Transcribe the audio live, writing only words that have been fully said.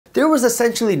There was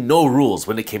essentially no rules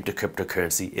when it came to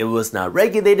cryptocurrency. It was not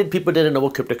regulated. People didn't know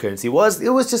what cryptocurrency was. It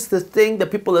was just the thing that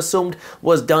people assumed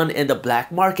was done in the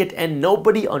black market and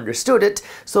nobody understood it.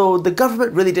 So the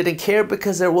government really didn't care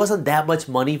because there wasn't that much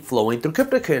money flowing through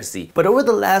cryptocurrency. But over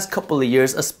the last couple of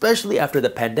years, especially after the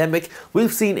pandemic,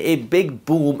 we've seen a big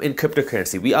boom in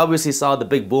cryptocurrency. We obviously saw the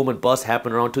big boom and bust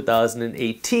happen around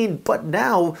 2018, but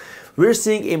now we're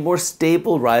seeing a more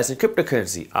stable rise in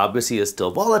cryptocurrency. Obviously, it's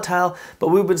still volatile, but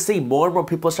we've been seeing more and more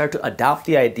people start to adopt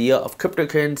the idea of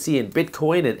cryptocurrency and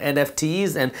Bitcoin and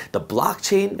NFTs and the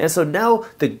blockchain. And so now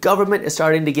the government is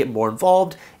starting to get more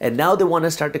involved, and now they want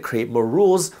to start to create more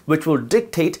rules which will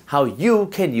dictate how you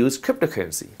can use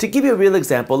cryptocurrency. To give you a real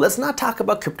example, let's not talk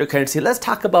about cryptocurrency, let's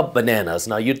talk about bananas.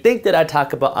 Now, you'd think that I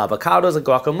talk about avocados and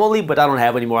guacamole, but I don't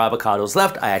have any more avocados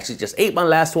left. I actually just ate my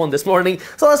last one this morning,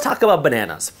 so let's talk about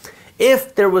bananas.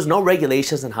 If there was no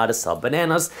regulations on how to sell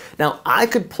bananas, now I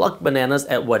could pluck bananas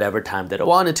at whatever time that I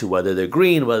wanted to, whether they're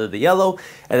green, whether they're yellow,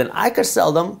 and then I could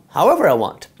sell them however I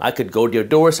want. I could go to your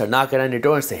door, start knocking on your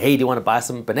door and say, hey, do you want to buy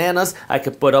some bananas? I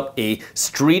could put up a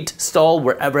street stall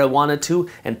wherever I wanted to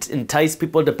and entice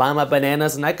people to buy my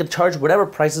bananas, and I could charge whatever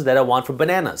prices that I want for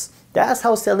bananas. That's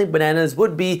how selling bananas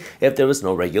would be if there was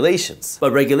no regulations.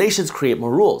 But regulations create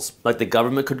more rules. Like the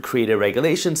government could create a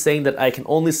regulation saying that I can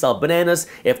only sell bananas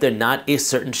if they're not a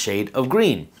certain shade of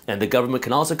green. And the government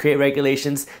can also create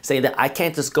regulations saying that I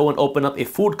can't just go and open up a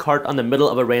food cart on the middle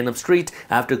of a random street.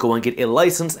 I have to go and get a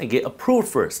license and get approved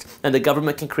first. And the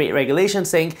government can create regulations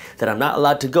saying that I'm not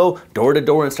allowed to go door to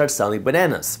door and start selling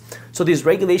bananas. So these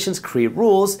regulations create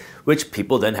rules which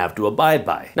people then have to abide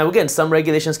by. Now again, some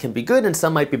regulations can be good and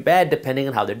some might be bad depending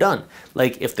on how they're done.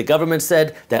 Like if the government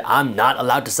said that I'm not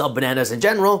allowed to sell bananas in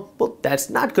general, well, that's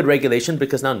not good regulation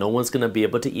because now no one's gonna be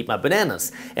able to eat my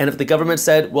bananas. And if the government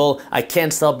said, well, I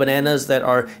can't sell bananas that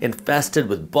are infested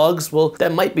with bugs, well,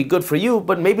 that might be good for you,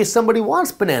 but maybe somebody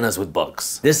wants bananas with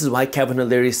bugs. This is why Kevin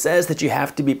O'Leary says that you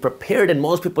have to be prepared, and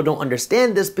most people don't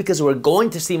understand this because we're going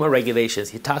to see more regulations.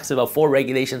 He talks about 4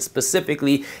 regulations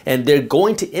specifically, and they're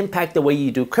going to impact the way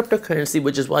you do cryptocurrency,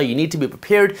 which is why you need to be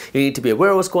prepared, you need to be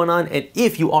aware of what's going on, and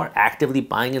if you are actively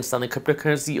buying and selling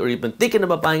cryptocurrency, or you've been thinking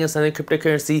about buying and selling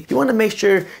cryptocurrency, you want to make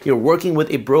sure you're working with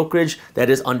a brokerage that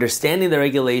is understanding the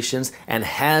regulations and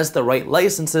has the right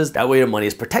licenses. That way your money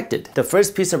is protected. The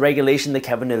first piece of regulation that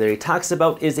Kevin O'Leary talks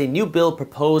about is a new bill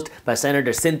proposed by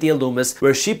Senator Cynthia Lummis,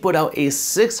 where she put out a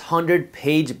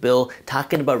 600-page bill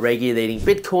talking about regulating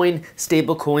Bitcoin,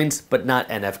 stablecoins, but not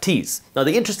NFTs. Now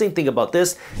the interesting thing about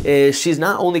this is she's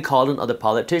not only called on other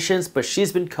politicians, but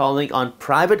she's been calling on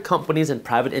private companies and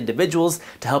private individuals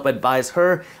to help advise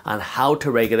her on how to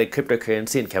regulate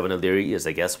cryptocurrency, and Kevin O'Leary is,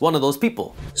 I guess, one of those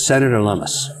people. Senator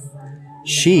Lummis,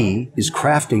 she is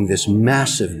crafting this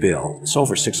massive bill. It's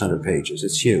over 600 pages.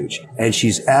 It's huge. And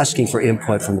she's asking for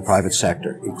input from the private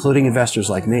sector, including investors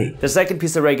like me. The second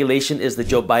piece of regulation is the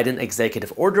Joe Biden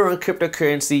executive order on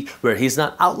cryptocurrency, where he's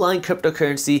not outlining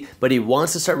cryptocurrency, but he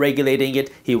wants to start regulating it.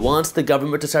 He wants the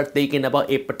government to start thinking about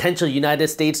a potential United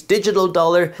States digital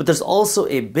dollar. But there's also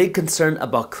a big concern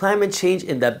about climate change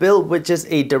in that bill, which is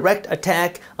a direct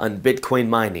attack on Bitcoin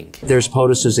mining. There's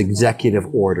POTUS's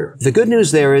executive order. The good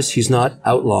news there is he's not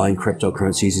outlawing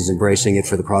cryptocurrencies, he's embracing it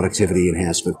for the productivity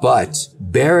enhancement. But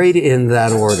buried in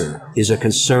that order is a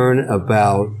concern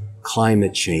about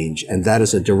climate change, and that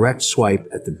is a direct swipe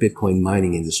at the Bitcoin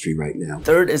mining industry right now.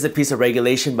 Third is a piece of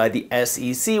regulation by the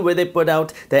SEC where they put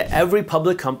out that every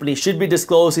public company should be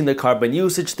disclosing their carbon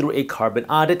usage through a carbon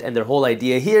audit, and their whole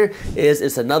idea here is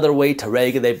it's another way to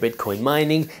regulate Bitcoin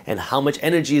mining and how much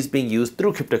energy is being used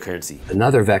through cryptocurrency.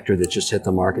 Another vector that just hit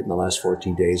the market in the last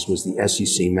 14 days was the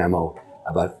SEC memo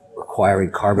about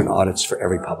requiring carbon audits for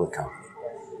every public company.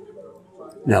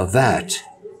 Now that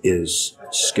is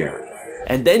scary.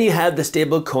 And then you have the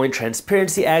Stablecoin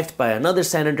Transparency Act by another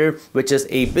senator, which is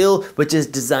a bill which is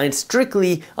designed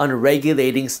strictly on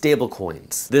regulating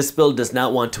stablecoins. This bill does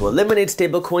not want to eliminate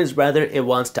stablecoins, rather it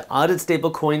wants to audit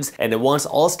stablecoins, and it wants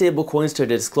all stablecoins to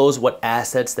disclose what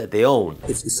assets that they own.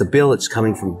 It's a bill that's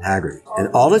coming from Haggerty. And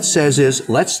all it says is,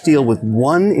 let's deal with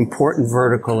one important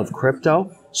vertical of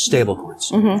crypto,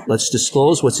 stablecoins. Let's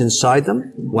disclose what's inside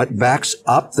them, what backs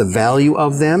up the value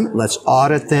of them. Let's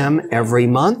audit them every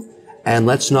month. And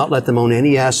let's not let them own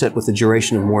any asset with a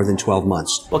duration of more than 12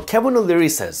 months. What Kevin O'Leary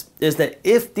says is that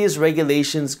if these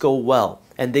regulations go well,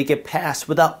 and they get passed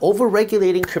without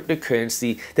over-regulating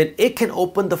cryptocurrency, then it can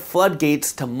open the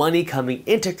floodgates to money coming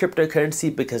into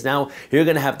cryptocurrency, because now you're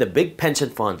going to have the big pension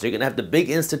funds, you're going to have the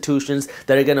big institutions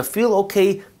that are going to feel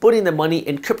okay putting the money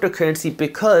in cryptocurrency,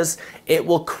 because it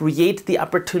will create the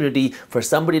opportunity for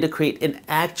somebody to create an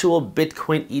actual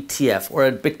Bitcoin ETF or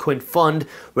a Bitcoin fund,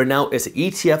 where now it's an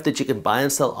ETF that you can buy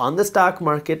and sell on the stock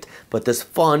market, but this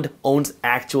fund owns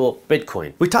actual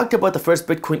Bitcoin. We talked about the first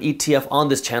Bitcoin ETF on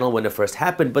this channel when it first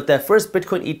happened, but that first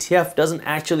Bitcoin ETF doesn't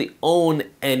actually own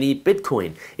any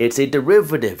Bitcoin. It's a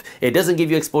derivative. It doesn't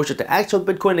give you exposure to actual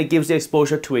Bitcoin, it gives you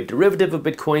exposure to a derivative of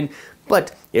Bitcoin.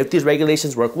 But if these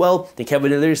regulations work well, then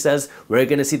Kevin O'Leary says we're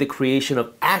going to see the creation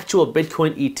of actual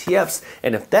Bitcoin ETFs.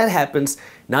 And if that happens,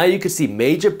 now you could see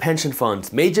major pension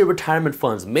funds, major retirement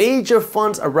funds, major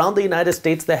funds around the United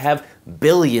States that have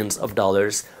billions of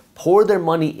dollars pour their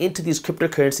money into these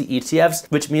cryptocurrency ETFs,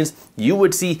 which means you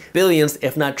would see billions,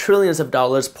 if not trillions of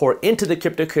dollars pour into the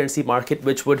cryptocurrency market,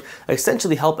 which would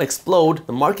essentially help explode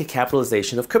the market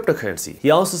capitalization of cryptocurrency.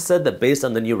 He also said that based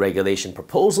on the new regulation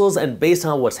proposals and based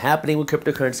on what's happening with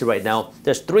cryptocurrency right now,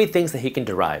 there's 3 things that he can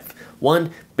derive. 1,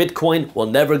 Bitcoin will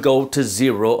never go to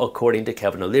zero, according to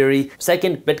Kevin O'Leary.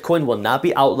 2nd, Bitcoin will not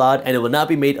be outlawed and it will not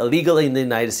be made illegal in the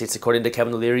United States, according to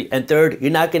Kevin O'Leary. And 3rd,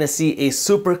 you're not going to see a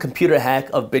supercomputer hack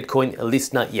of Bitcoin, at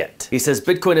least not yet. He says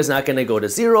Bitcoin is not going to go to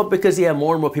zero because you have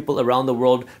more and more people around the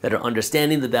world that are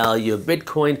understanding the value of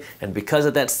Bitcoin, and because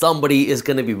of that, somebody is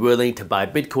going to be willing to buy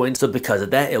Bitcoin. So because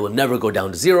of that, it will never go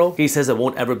down to zero. He says it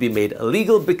won't ever be made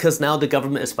illegal because now the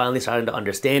government is finally starting to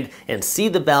understand and see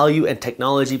the value and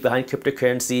technology behind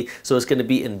cryptocurrency. So it's going to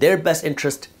be in their best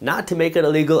interest not to make it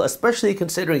illegal, especially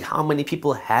considering how many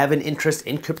people have an interest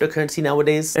in cryptocurrency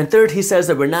nowadays. And 3rd, he says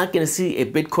that we're not going to see a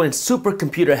Bitcoin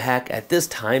supercomputer hack at this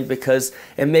time, because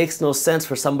it makes no sense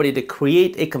for somebody to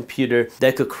create a computer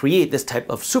that could create this type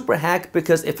of super hack,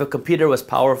 because if a computer was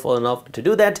powerful enough to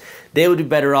do that, they would be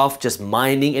better off just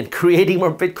mining and creating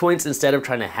more Bitcoins instead of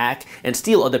trying to hack and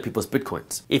steal other people's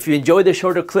Bitcoins. If you enjoyed this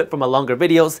shorter clip from my longer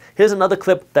videos, here's another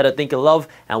clip that I think you'll love.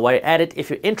 And while you're at it, if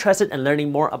you're interested in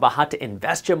learning more about how to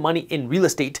invest your money in real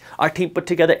estate, our team put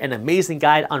together an amazing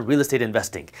guide on real estate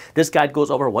investing. This guide goes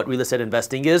over what real estate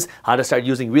investing is, how to start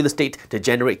using real estate to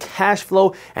generate cash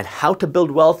flow, and how to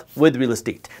build wealth with real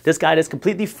estate. This guide is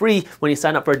completely free when you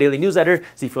sign up for our daily newsletter.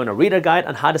 So if you want to read our guide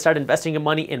on how to start investing your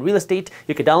money in real estate,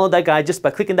 you can download that guide just by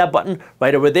clicking that button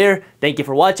right over there. Thank you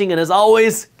for watching, and as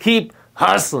always, keep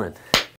hustling.